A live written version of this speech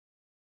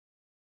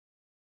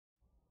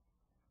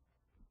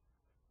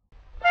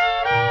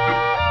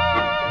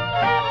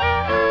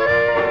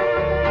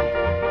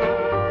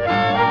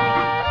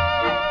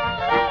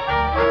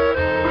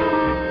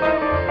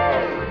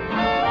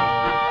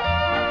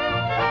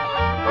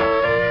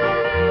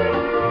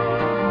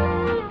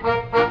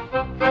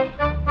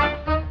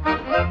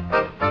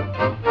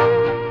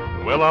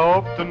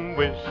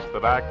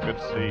that I could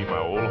see my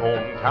old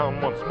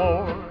hometown once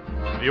more.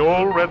 The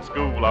old red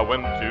school I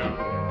went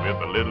to with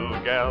the little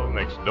gal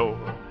next door.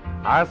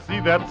 I see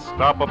that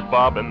stopper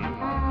bobbing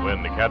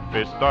when the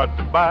catfish start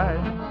to bite.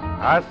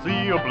 I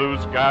see a blue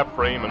sky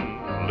framing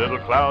little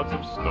clouds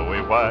of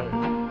snowy white.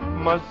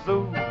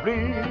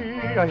 Missouri,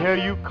 I hear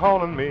you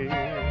calling me.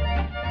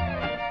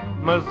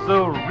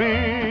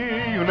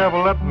 Missouri, you never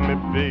let me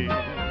be.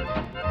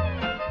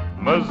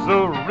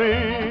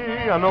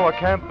 Missouri, I know I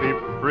can't be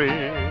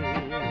free.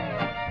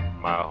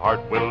 My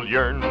heart will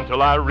yearn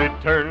till I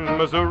return.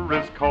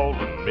 Missouri's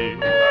calling me.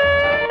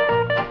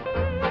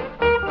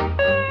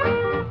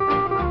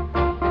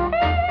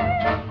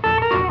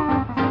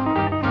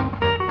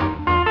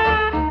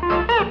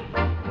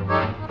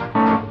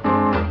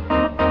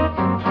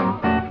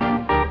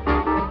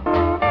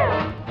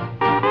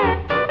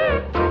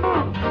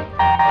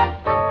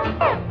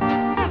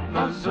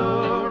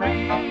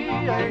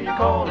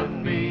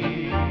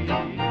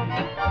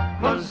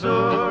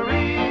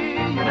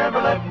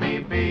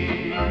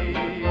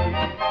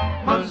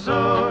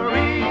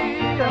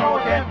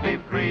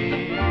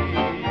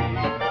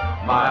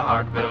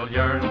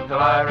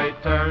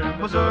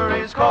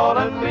 Missouri's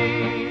calling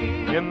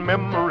me. In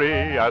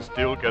memory, I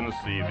still can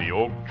see the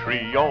oak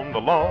tree on the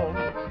lawn,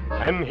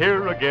 and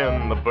hear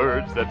again the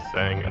birds that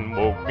sang and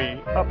woke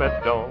me up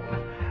at dawn.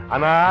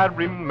 And I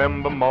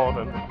remember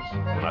mornings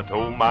when I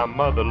told my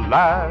mother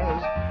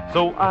lies,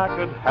 so I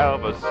could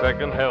have a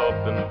second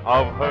helping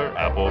of her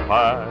apple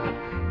pie.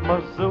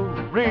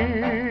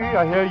 Missouri,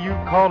 I hear you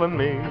calling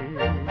me.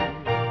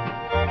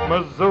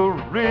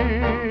 Missouri,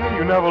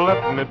 you never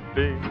let me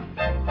be.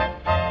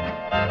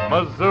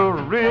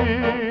 Missouri,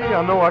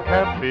 I know I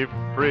can't be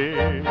free.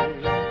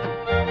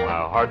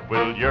 My heart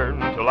will yearn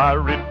till I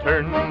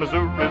return.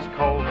 Missouri's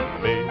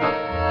calling me.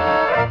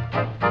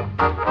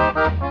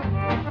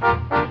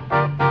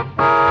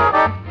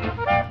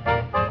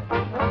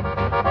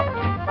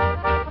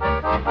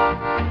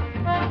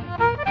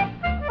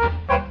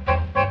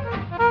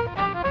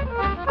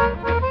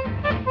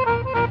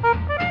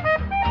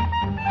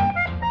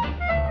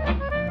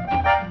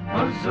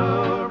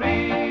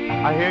 Missouri,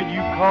 I hear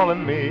you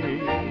calling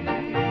me.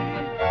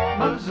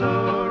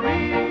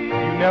 Missouri,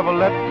 you never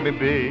let me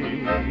be.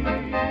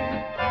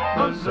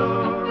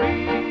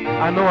 Missouri,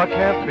 I know I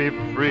can't be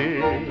free.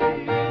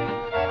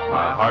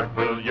 my heart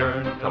will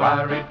yearn till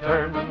I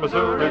return.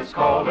 Missouri's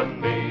calling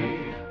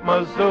me.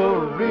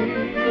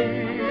 Missouri.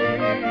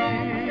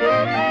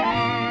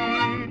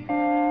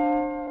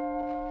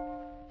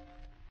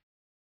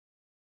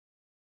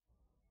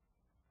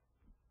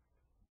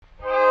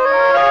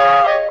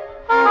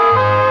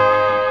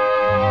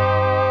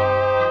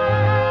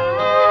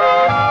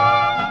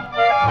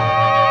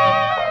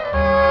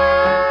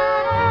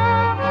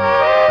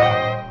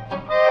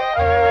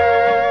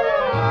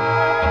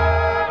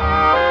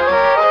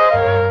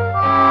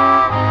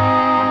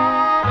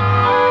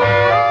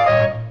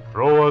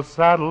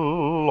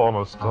 Saddle on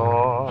a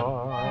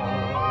star,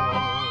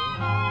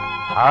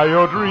 tie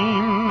your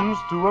dreams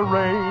to a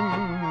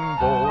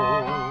rainbow,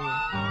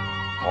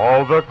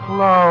 all the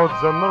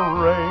clouds and the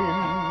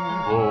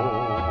rainbow.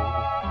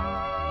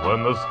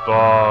 When the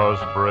stars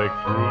break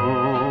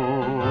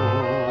through,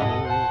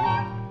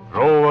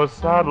 throw a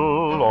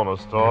saddle on a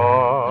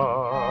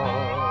star.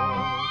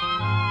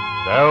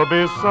 There'll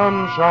be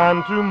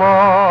sunshine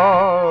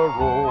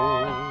tomorrow,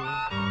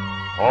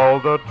 all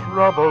the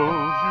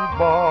troubles you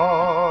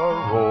borrow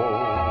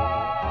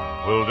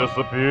will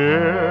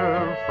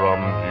disappear from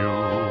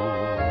view.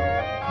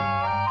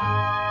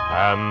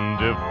 And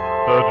if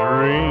the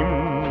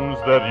dreams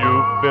that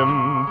you've been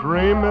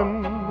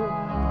dreaming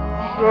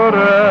should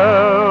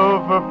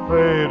ever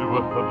fade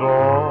with the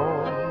dawn,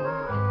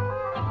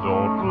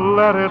 don't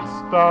let it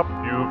stop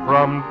you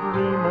from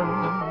dreaming.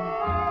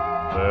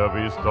 There'll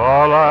be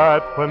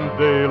starlight when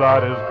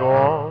daylight is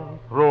gone.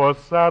 Throw a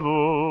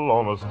saddle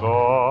on a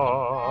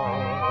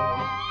star.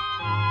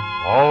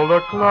 All the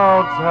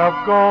clouds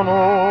have gone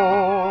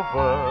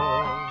over,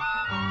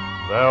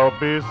 there'll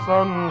be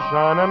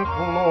sunshine and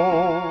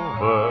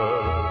clover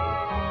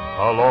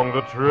along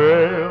the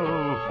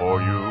trail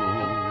for you.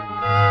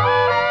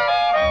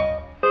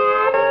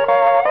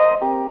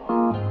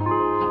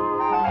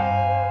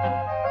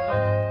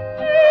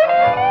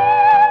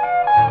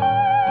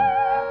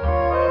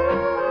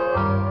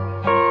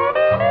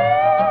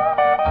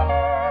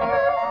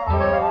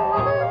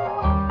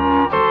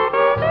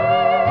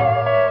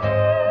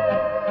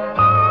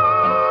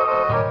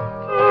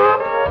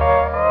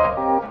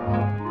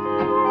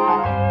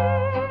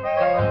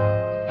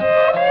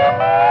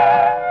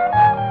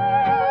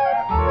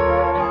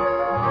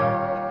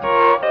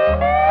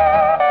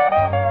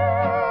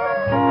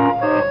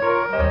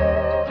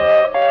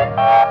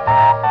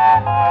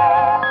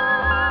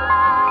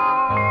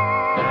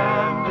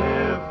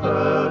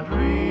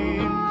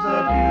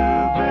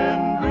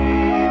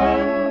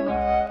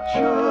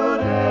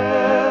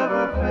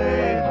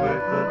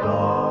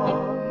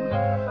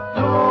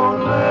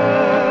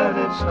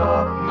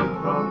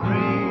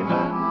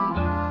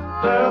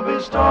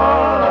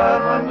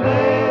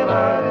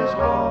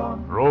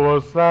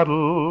 your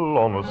saddle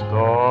on a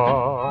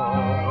star.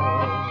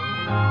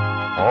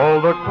 All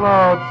the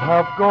clouds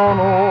have gone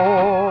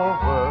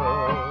over.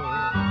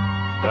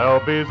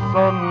 There'll be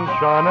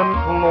sunshine and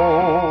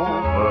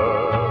clover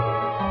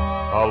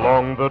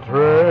along the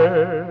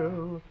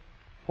trail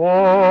for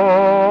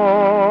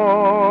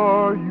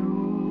you.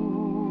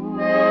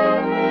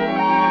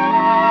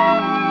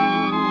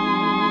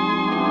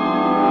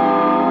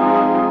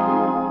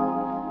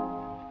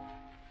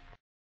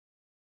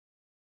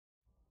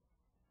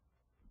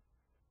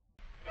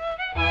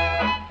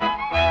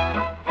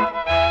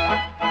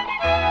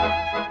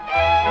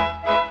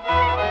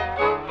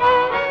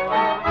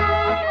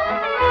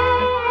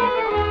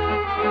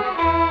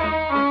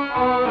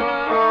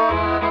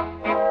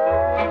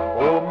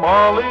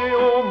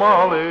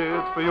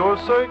 For your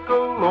sake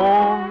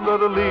alone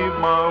that I leave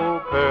my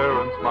old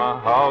parents, my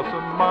house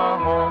and my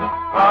home.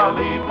 I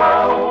leave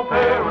my old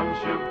parents,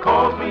 you've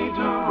caused me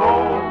to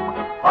roam.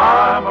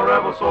 I'm a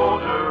rebel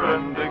soldier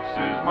and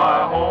Dixie's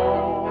my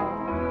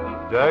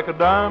home. Jack of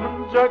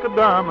diamonds,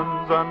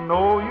 I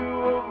know you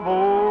of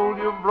old.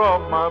 You've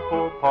robbed my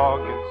poor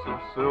pockets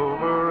of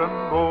silver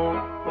and gold.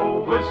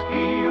 Oh,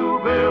 whiskey, you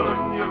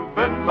villain, you've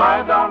been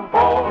my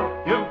downfall.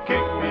 You've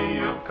kicked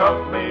me, you've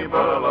cuffed me,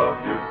 but I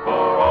love you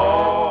for all.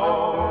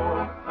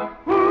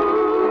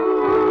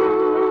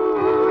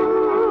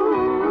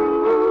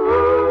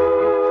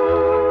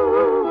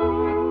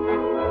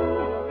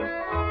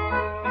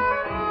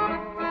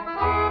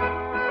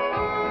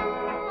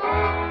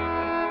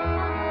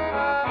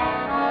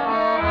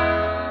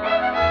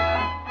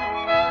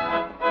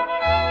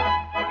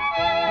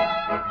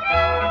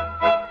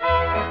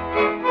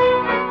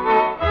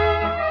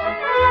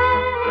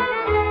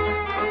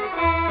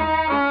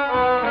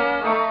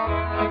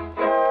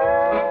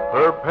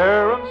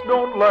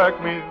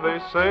 They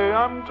say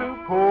I'm too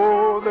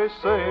poor, they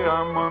say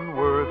I'm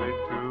unworthy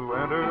to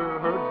enter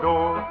her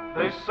door.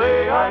 They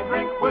say I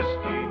drink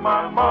whiskey,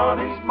 my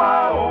money's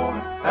my own,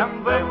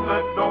 and them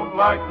that don't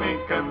like me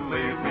can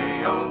leave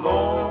me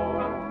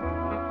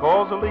alone.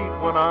 'Cause I'll eat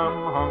when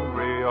I'm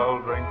hungry, I'll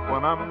drink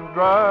when I'm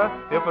dry.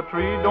 If a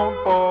tree don't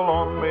fall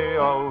on me,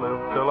 I'll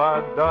live till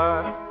I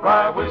die.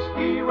 Rye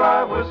whiskey,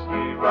 rye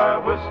whiskey, rye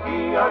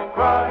whiskey, I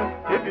cry.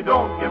 If you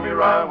don't give me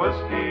rye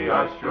whiskey,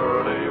 I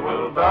surely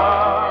will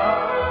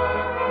die.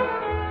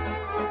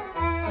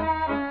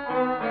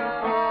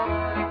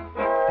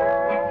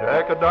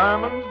 Jack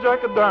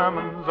of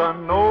diamonds, I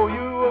know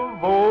you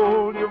of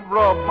old. You've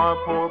robbed my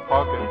poor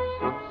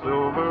pockets of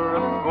silver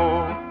and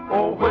gold.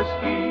 Oh,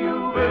 whiskey,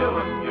 you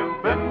villain,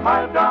 you've been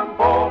my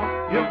downfall.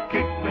 You've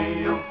kicked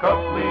me, you've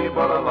cuffed me,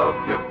 but I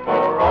love you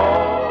for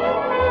all.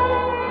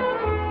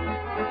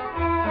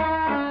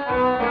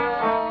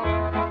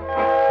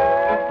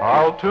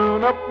 I'll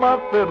tune up my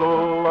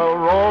fiddle, I'll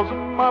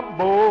rosin my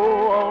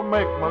bow. I'll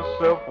make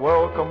myself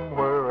welcome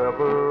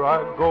wherever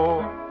I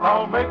go.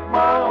 I'll make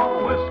my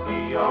own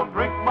whiskey, I'll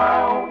drink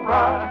my own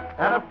rye.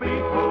 And if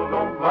people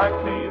don't like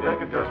me, they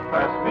can just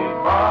pass me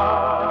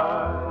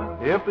by.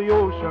 If the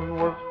ocean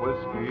was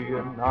whiskey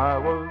and I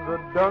was a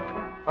duck,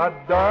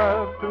 I'd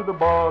dive to the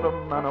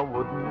bottom and I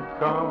wouldn't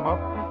come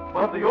up.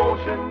 But the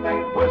ocean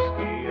ain't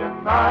whiskey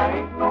and I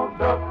ain't no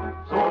duck.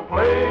 So I'll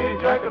play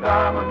Jack of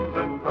diamonds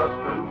and trust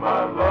in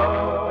my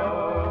luck.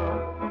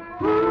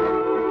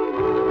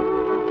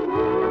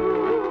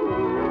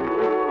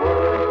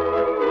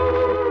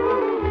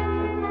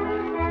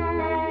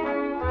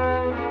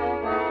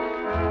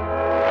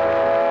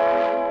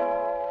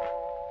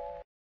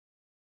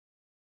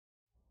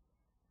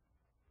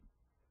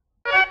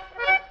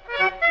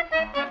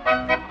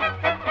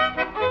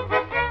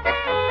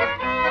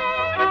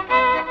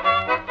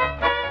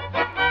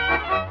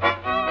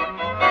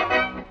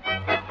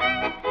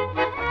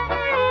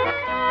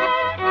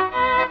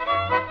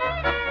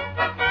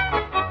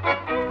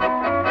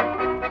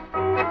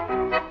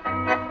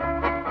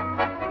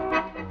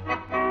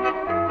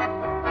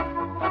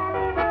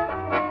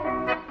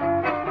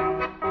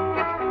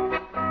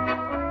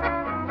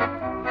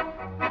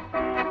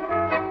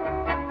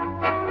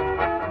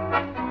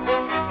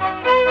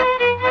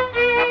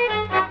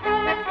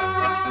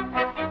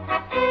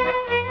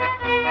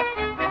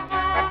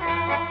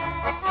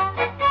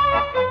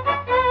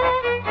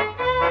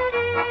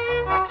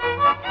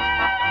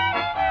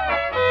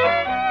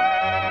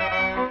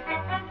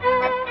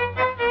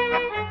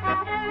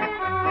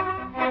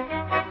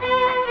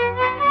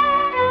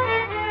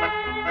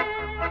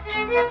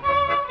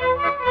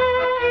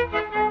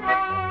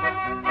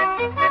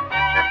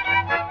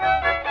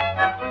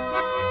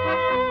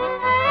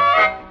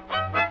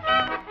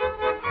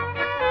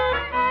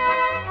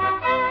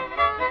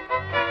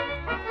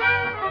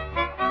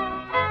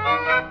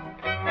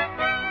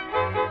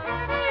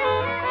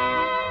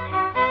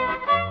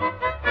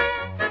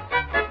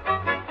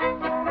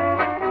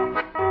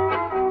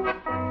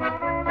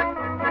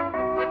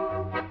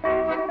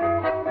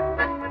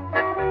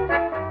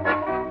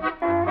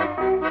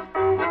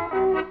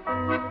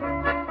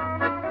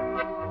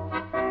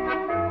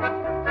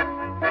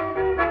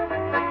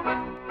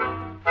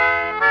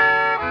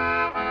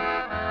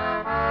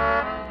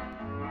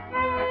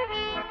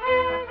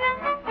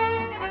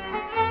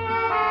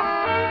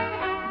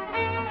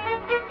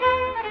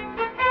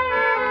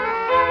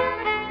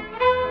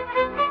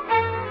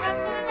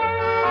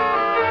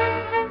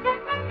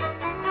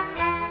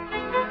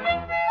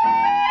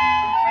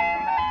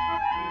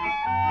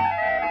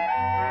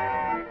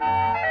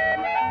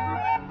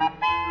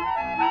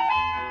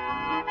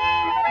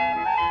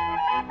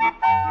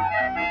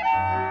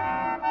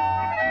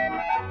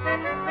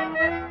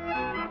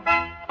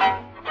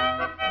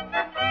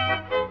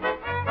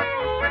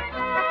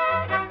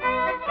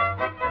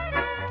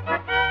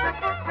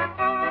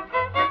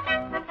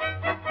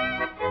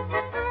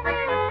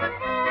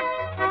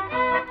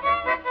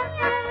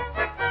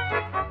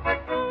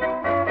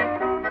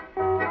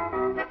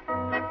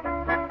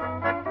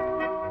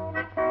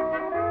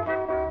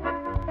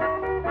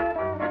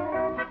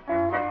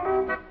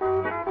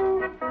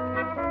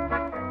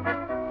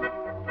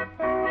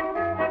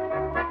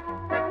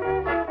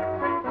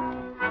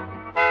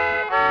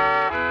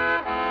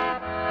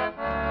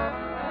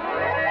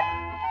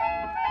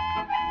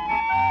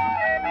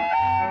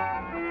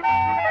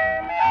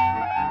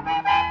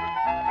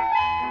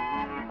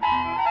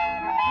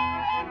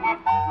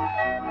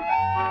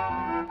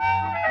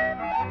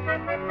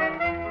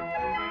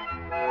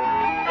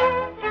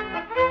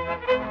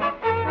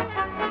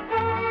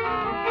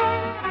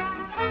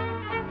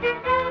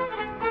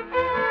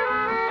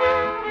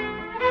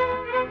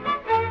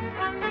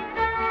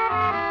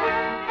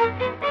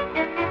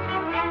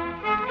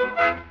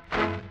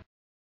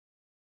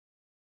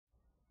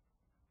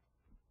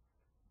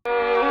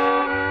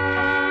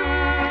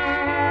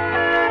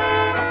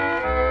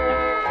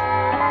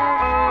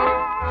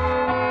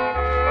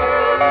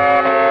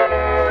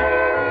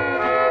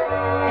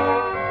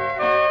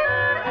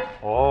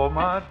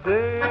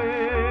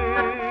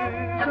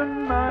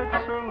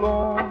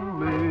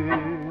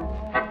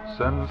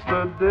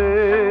 the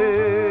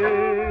day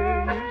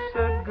you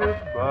said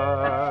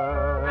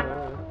goodbye.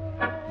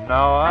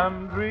 Now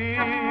I'm dreaming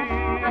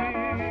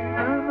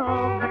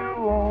of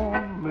you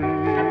only,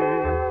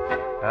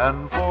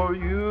 and for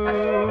you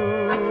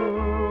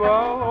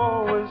I'll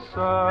always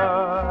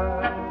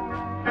sigh.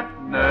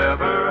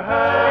 Never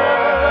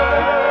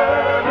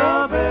had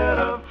a bit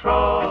of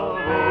trouble.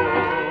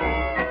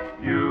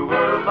 You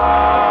were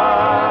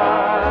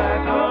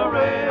like a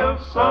ray of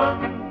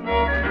sun.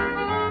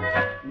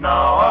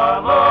 Now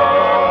our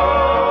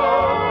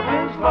love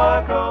is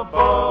like a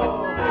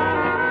bubble,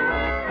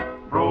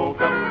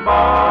 broken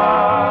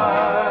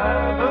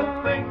by the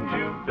things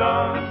you've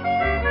done.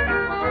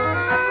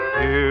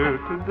 Here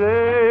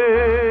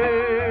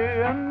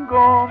today and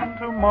gone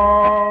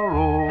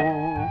tomorrow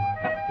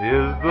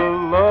is the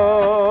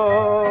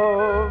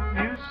love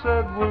you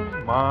said was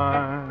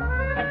mine.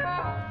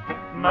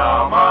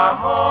 Now my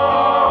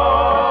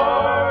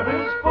heart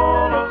is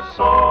full of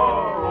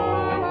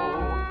sorrow,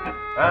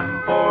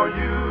 and for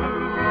you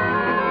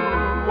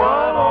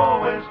I'll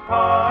always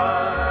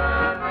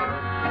pine.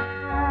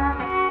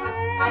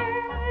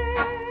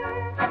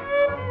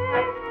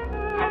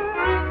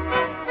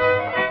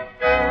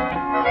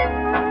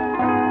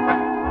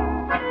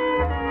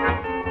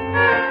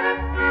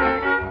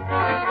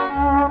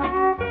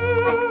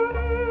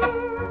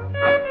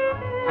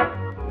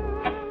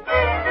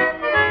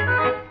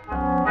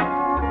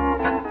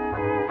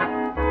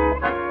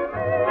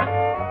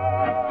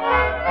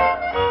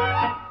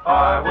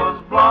 I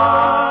was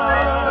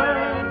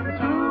blind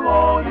to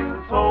all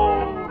you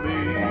told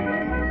me.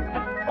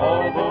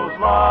 All those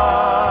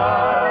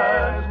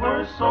lies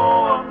were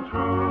so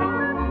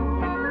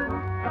untrue.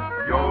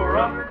 You're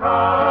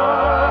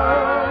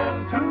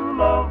unkind to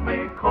love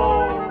me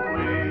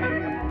coldly.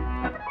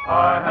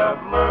 I have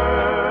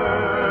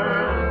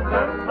learned,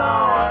 and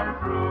now I'm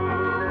through.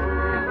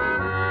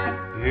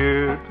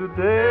 Here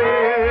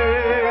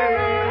today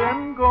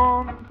and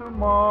gone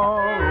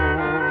tomorrow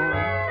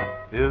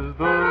is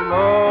the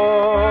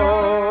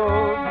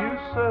love you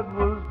said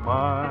was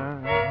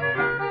mine.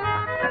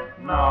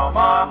 Now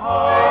my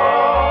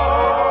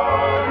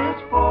heart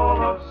is full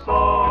of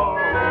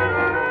sorrow,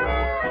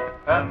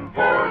 and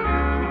for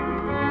you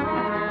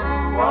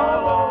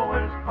I'll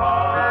always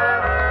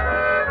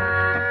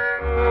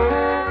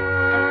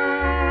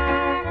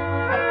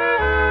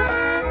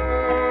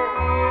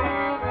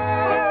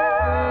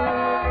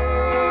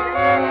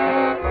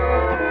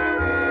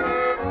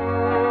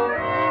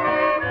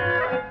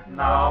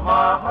Now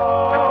my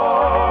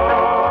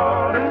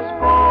heart is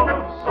full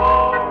of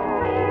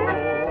sorrow,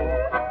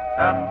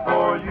 and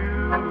for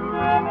you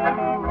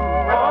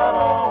I'll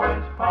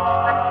always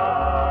pine.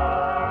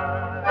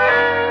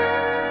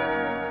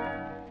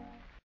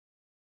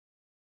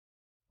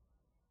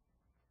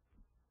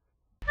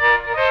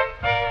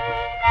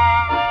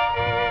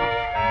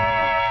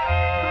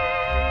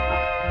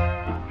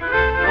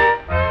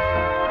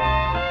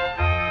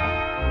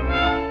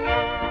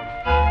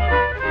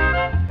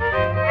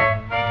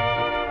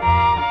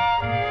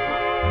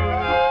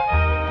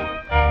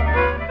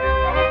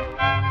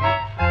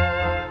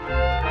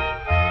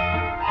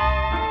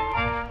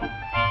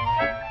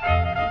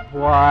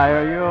 Why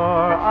are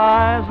your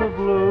eyes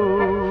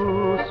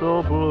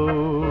so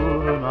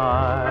blue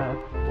tonight?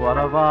 What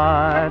have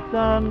I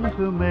done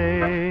to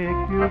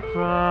make you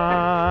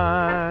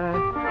cry?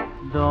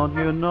 Don't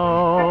you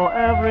know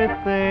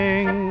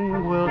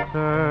everything will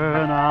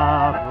turn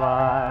out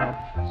right?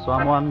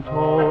 Someone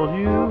told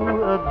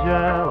you a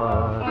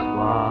jealous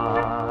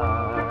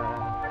lie.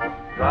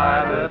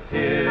 Dry the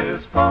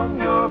tears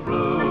from your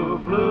blue,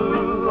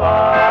 blue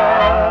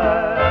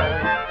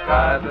eyes.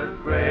 Sky the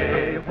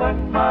grave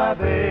when my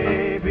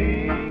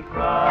baby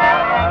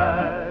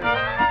cries.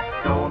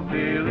 Don't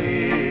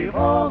believe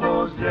all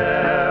those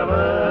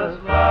jealous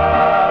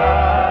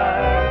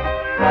lies.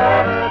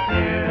 Dry the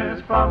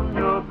tears from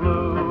your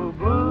blue,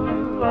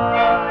 blue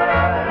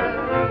eyes.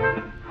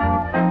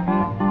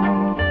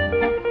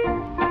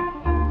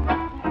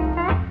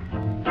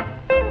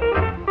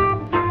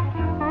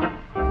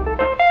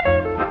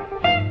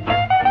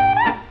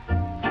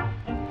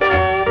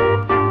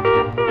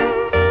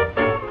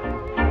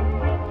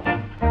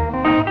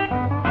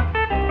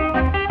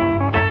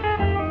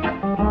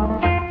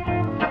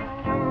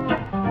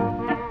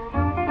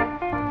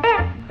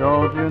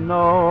 Don't you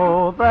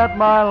know that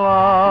my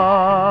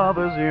love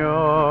is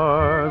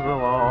yours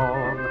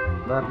alone?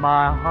 That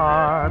my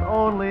heart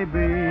only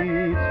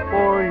beats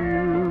for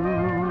you?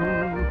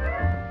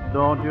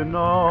 Don't you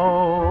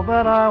know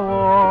that I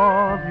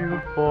want you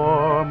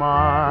for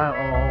my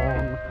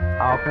own?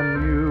 How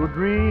can you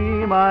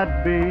dream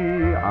I'd be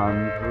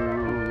untrue?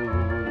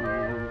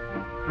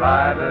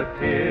 Dry the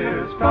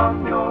tears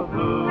from your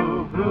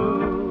blue,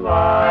 blue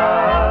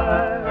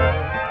eyes.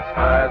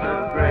 Sky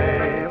the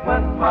grave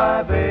when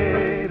my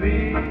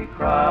baby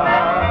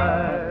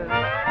cries.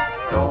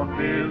 Don't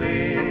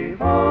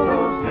believe all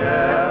those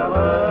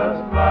jealous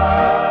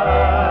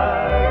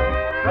lies.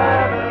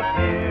 Dry the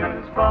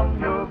tears from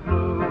your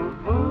blue,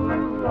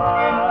 blue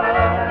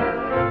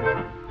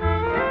eyes.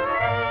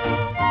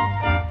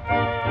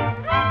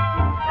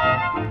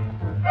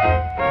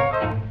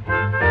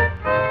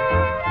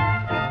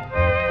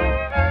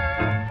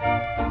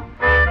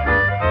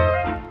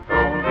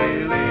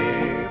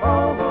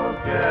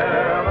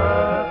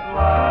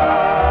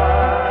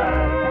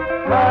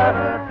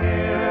 shed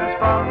tears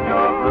from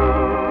your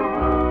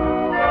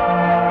blue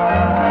eyes.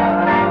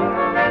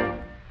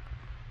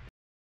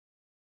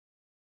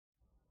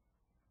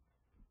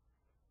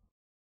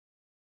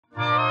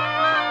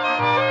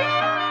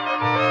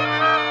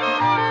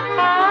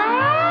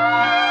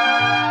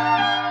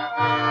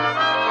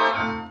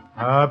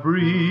 A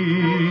breeze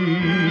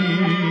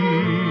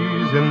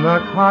in the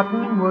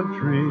cottonwood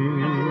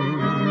tree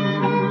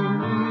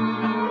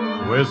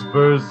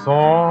whispers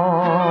softly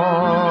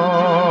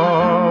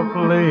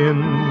in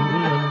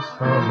the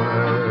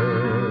summer.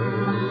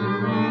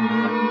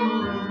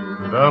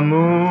 The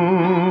moon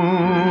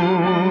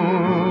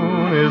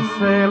is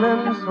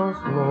sailing so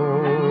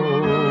slow.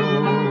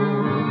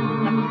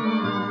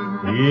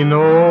 He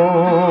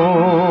knows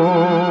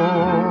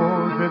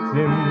it's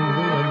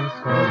Indian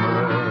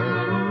summer.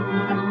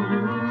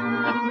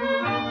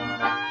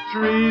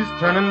 Trees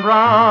turning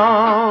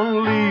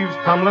brown, leaves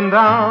tumbling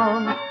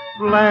down,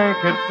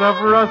 blankets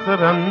of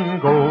russet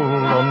and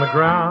gold on the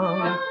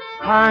ground.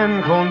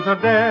 Pine cones are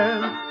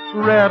dead,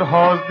 red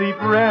haws deep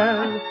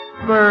red,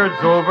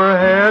 birds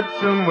overhead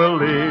soon will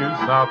leave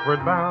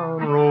southward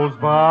bound. Rolls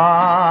by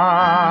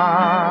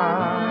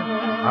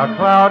a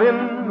cloud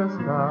in the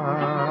sky,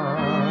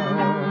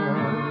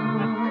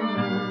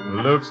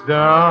 looks down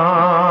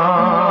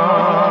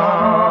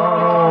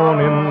on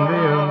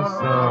Indian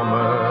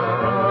summer.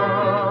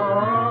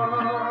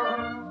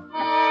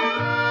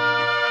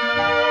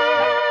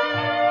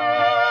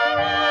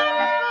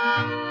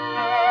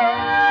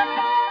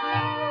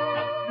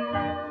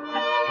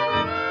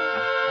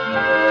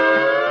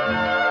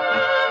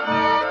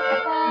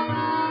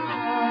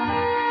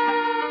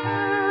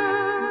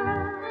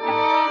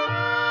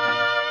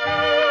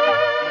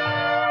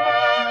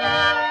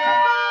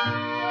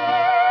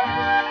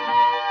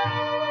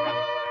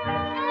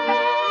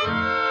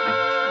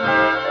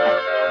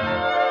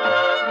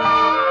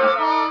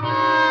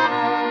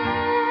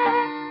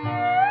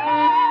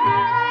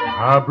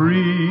 A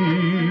breeze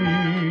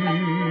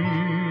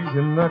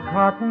in the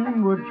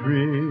cottonwood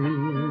tree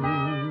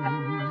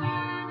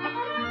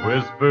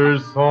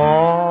whispers softly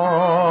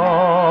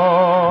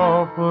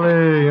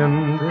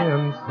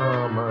Indian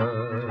summer.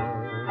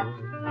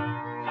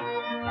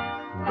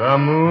 The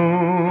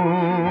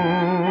moon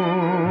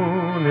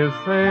is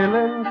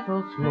sailing so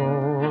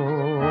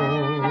slow.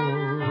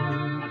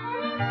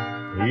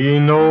 He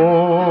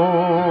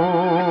knows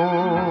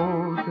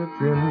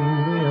it's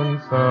Indian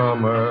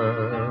summer.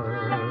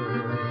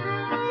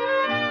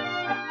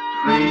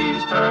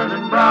 Trees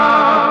turning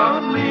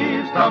brown,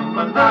 leaves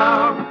tumbling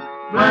down,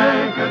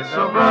 blankets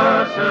of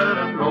russet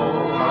and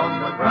gold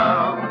on the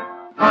ground.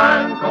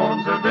 Pine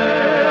cones are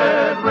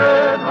dead,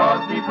 red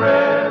haws deep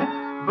red,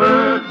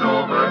 birds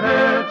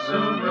overhead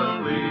soon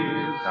will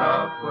leave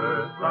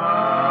southward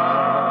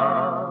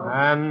bound.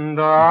 And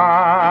I,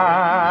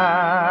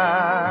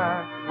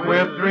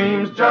 with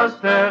dreams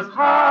just as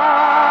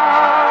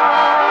high,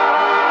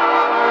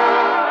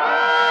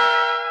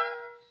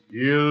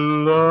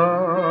 still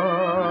love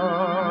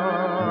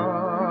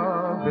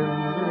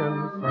Indian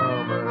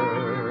summer,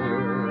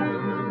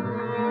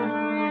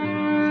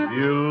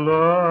 still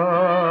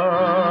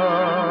love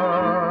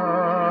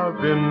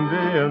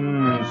Indian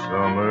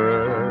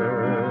summer.